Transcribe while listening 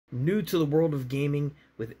New to the world of gaming,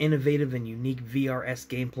 with innovative and unique VRS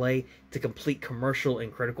gameplay to complete commercial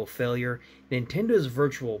and critical failure, Nintendo's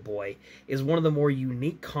Virtual Boy is one of the more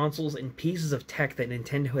unique consoles and pieces of tech that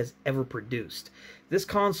Nintendo has ever produced. This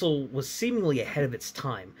console was seemingly ahead of its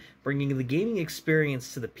time, bringing the gaming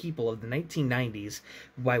experience to the people of the 1990s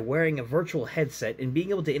by wearing a virtual headset and being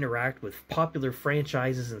able to interact with popular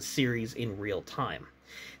franchises and series in real time.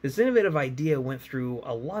 This innovative idea went through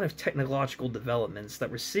a lot of technological developments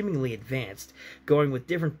that were seemingly advanced, going with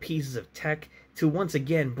different pieces of tech to once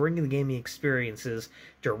again bringing the gaming experiences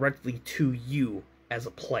directly to you as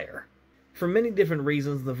a player. For many different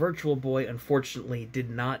reasons, the Virtual Boy unfortunately did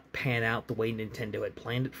not pan out the way Nintendo had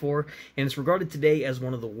planned it for, and it's regarded today as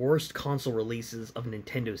one of the worst console releases of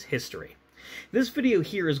Nintendo's history. This video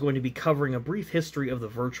here is going to be covering a brief history of the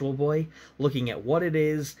Virtual Boy, looking at what it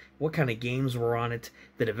is, what kind of games were on it,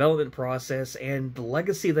 the development process, and the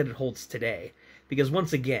legacy that it holds today. Because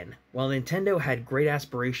once again, while Nintendo had great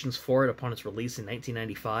aspirations for it upon its release in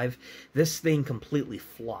 1995, this thing completely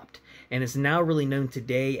flopped, and is now really known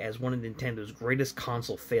today as one of Nintendo's greatest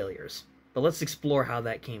console failures. But let's explore how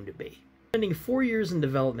that came to be. Spending 4 years in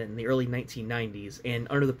development in the early 1990s, and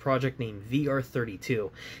under the project name VR32,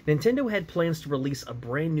 Nintendo had plans to release a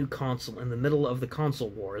brand new console in the middle of the console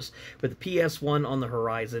wars, with the PS1 on the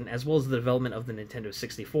horizon, as well as the development of the Nintendo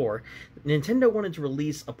 64. Nintendo wanted to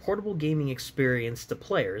release a portable gaming experience to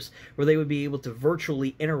players, where they would be able to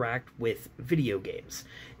virtually interact with video games.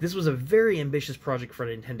 This was a very ambitious project for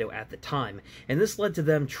Nintendo at the time, and this led to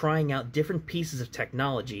them trying out different pieces of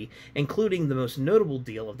technology, including the most notable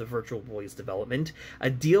deal of the Virtual Boy's development, a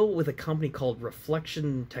deal with a company called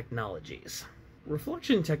Reflection Technologies.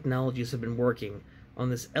 Reflection Technologies have been working on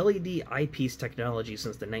this LED eyepiece technology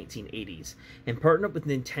since the 1980s, and partnered up with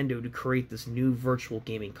Nintendo to create this new virtual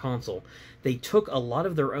gaming console. They took a lot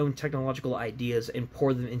of their own technological ideas and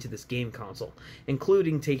poured them into this game console,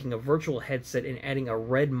 including taking a virtual headset and adding a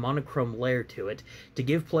red monochrome layer to it to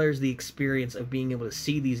give players the experience of being able to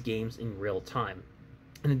see these games in real time,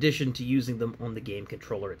 in addition to using them on the game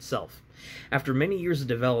controller itself. After many years of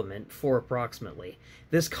development, 4 approximately,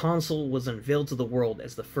 this console was unveiled to the world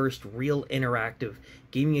as the first real interactive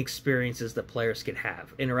gaming experiences that players could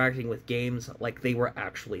have, interacting with games like they were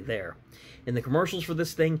actually there. And the commercials for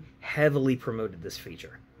this thing heavily promoted this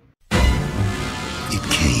feature. It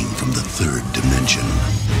came from the 3rd dimension,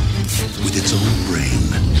 with its own brain,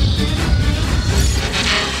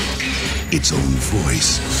 its own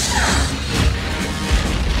voice,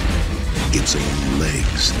 its own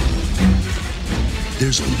legs.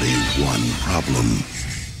 There's only one problem.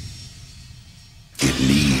 It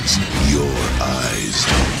needs your eyes.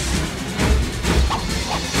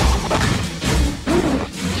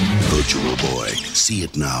 Virtual Boy. See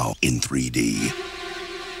it now in 3D.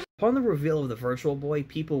 Upon the reveal of the Virtual Boy,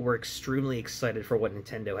 people were extremely excited for what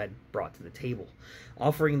Nintendo had brought to the table.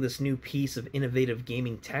 Offering this new piece of innovative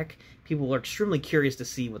gaming tech, people were extremely curious to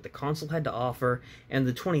see what the console had to offer, and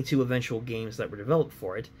the 22 eventual games that were developed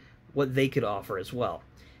for it, what they could offer as well.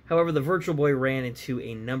 However, the Virtual Boy ran into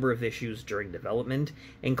a number of issues during development,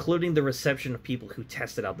 including the reception of people who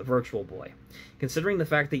tested out the Virtual Boy. Considering the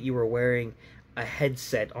fact that you were wearing a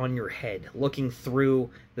headset on your head, looking through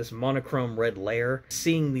this monochrome red layer,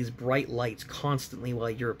 seeing these bright lights constantly while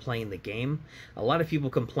you're playing the game, a lot of people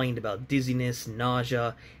complained about dizziness,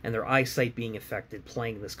 nausea, and their eyesight being affected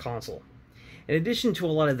playing this console. In addition to a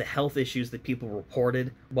lot of the health issues that people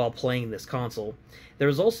reported while playing this console, there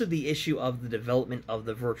was also the issue of the development of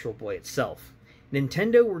the Virtual Boy itself.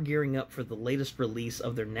 Nintendo were gearing up for the latest release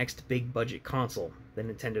of their next big budget console, the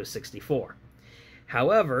Nintendo 64.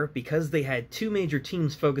 However, because they had 2 major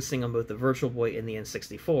teams focusing on both the Virtual Boy and the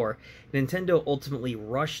N64, Nintendo ultimately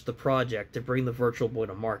rushed the project to bring the Virtual Boy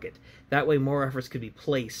to market. That way more efforts could be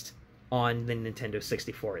placed on the Nintendo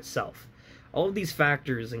 64 itself. All of these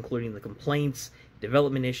factors, including the complaints,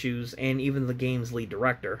 development issues, and even the game's lead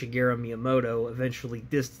director, Shigeru Miyamoto, eventually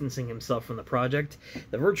distancing himself from the project,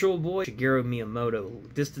 the Virtual Boy, Shigeru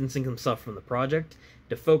Miyamoto distancing himself from the project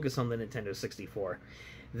to focus on the Nintendo 64.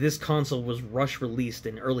 This console was rush-released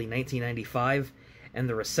in early 1995, and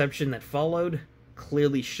the reception that followed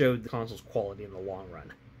clearly showed the console's quality in the long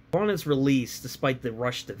run. Upon its release, despite the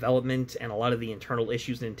rushed development and a lot of the internal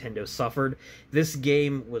issues Nintendo suffered, this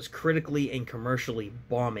game was critically and commercially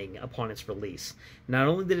bombing upon its release. Not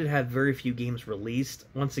only did it have very few games released,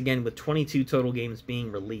 once again with 22 total games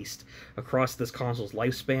being released across this console's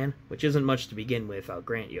lifespan, which isn't much to begin with, I'll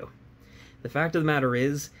grant you. The fact of the matter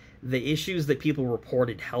is, the issues that people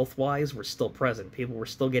reported health-wise were still present. People were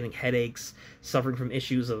still getting headaches, suffering from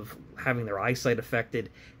issues of having their eyesight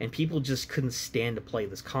affected, and people just couldn't stand to play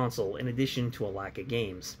this console, in addition to a lack of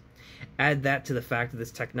games. Add that to the fact that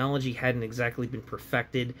this technology hadn't exactly been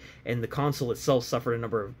perfected, and the console itself suffered a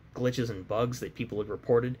number of glitches and bugs that people had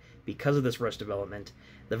reported because of this rush development.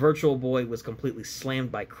 The Virtual Boy was completely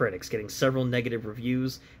slammed by critics, getting several negative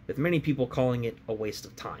reviews, with many people calling it a waste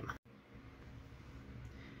of time.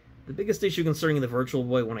 The biggest issue concerning the Virtual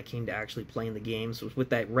Boy when it came to actually playing the games was with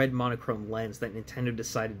that red monochrome lens that Nintendo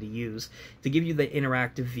decided to use to give you that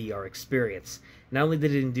interactive VR experience. Not only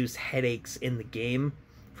did it induce headaches in the game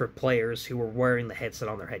for players who were wearing the headset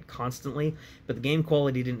on their head constantly, but the game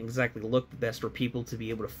quality didn't exactly look the best for people to be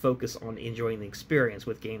able to focus on enjoying the experience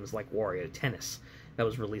with games like Wario Tennis that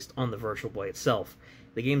was released on the Virtual Boy itself.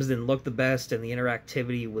 The games didn't look the best, and the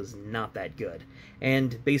interactivity was not that good.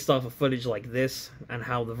 And based off of footage like this, and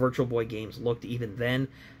how the Virtual Boy games looked even then,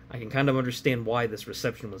 I can kind of understand why this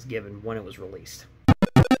reception was given when it was released.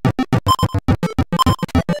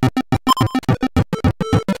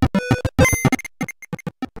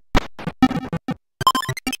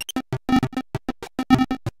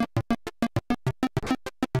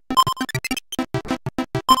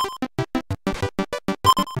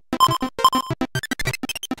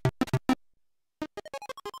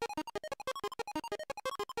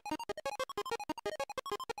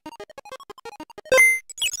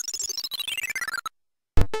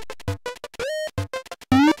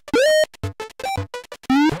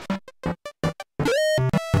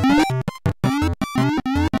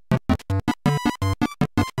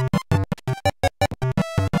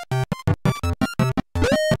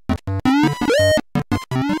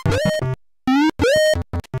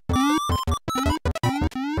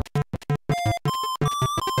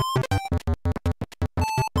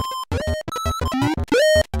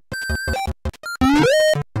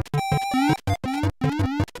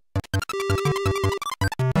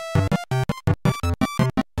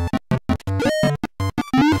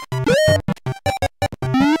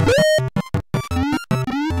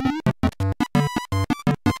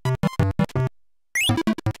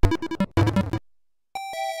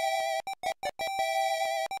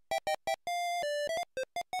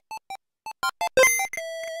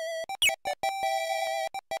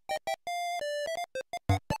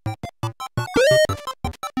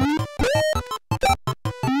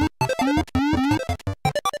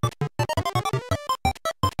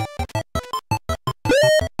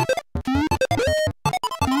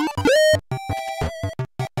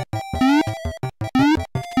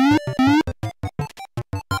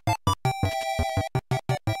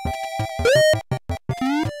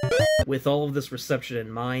 With all of this reception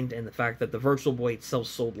in mind, and the fact that the Virtual Boy itself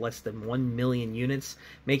sold less than 1 million units,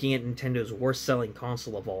 making it Nintendo's worst-selling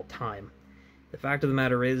console of all time. The fact of the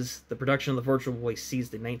matter is, the production of the Virtual Boy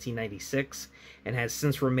ceased in 1996, and has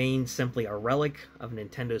since remained simply a relic of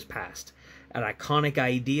Nintendo's past. An iconic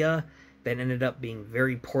idea that ended up being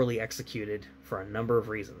very poorly executed for a number of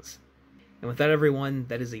reasons. And with that, everyone,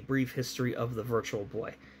 that is a brief history of the Virtual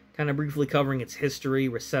Boy. Kind of briefly covering its history,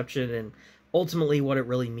 reception, and ultimately what it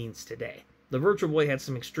really means today. The Virtual Boy had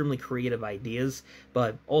some extremely creative ideas,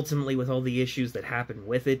 but ultimately with all the issues that happened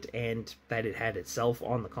with it and that it had itself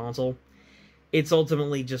on the console, it's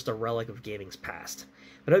ultimately just a relic of gaming's past.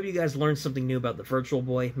 But I hope you guys learned something new about the Virtual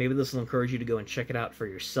Boy. Maybe this will encourage you to go and check it out for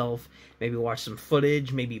yourself. Maybe watch some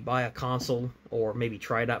footage, maybe buy a console, or maybe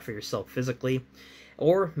try it out for yourself physically.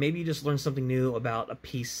 Or maybe you just learn something new about a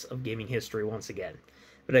piece of gaming history once again.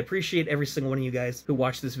 But I appreciate every single one of you guys who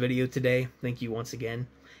watched this video today. Thank you once again.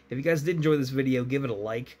 If you guys did enjoy this video, give it a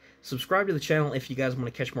like. Subscribe to the channel if you guys want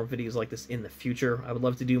to catch more videos like this in the future. I would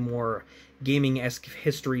love to do more gaming-esque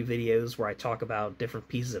history videos where I talk about different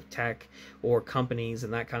pieces of tech or companies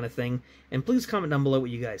and that kind of thing. And please comment down below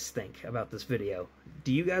what you guys think about this video.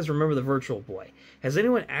 Do you guys remember the Virtual Boy? Has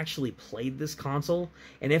anyone actually played this console?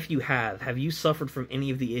 And if you have you suffered from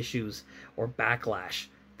any of the issues or backlash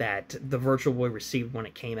that the Virtual Boy received when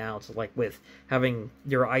it came out, like with having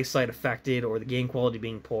your eyesight affected or the game quality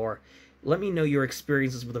being poor? Let me know your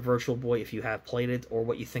experiences with the Virtual Boy if you have played it, or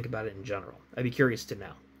what you think about it in general. I'd be curious to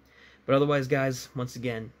know. But otherwise, guys, once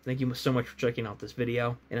again, thank you so much for checking out this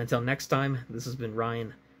video, and until next time, this has been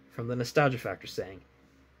Ryan from the Nostalgia Factor saying,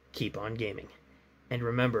 keep on gaming. And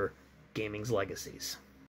remember, gaming's legacies.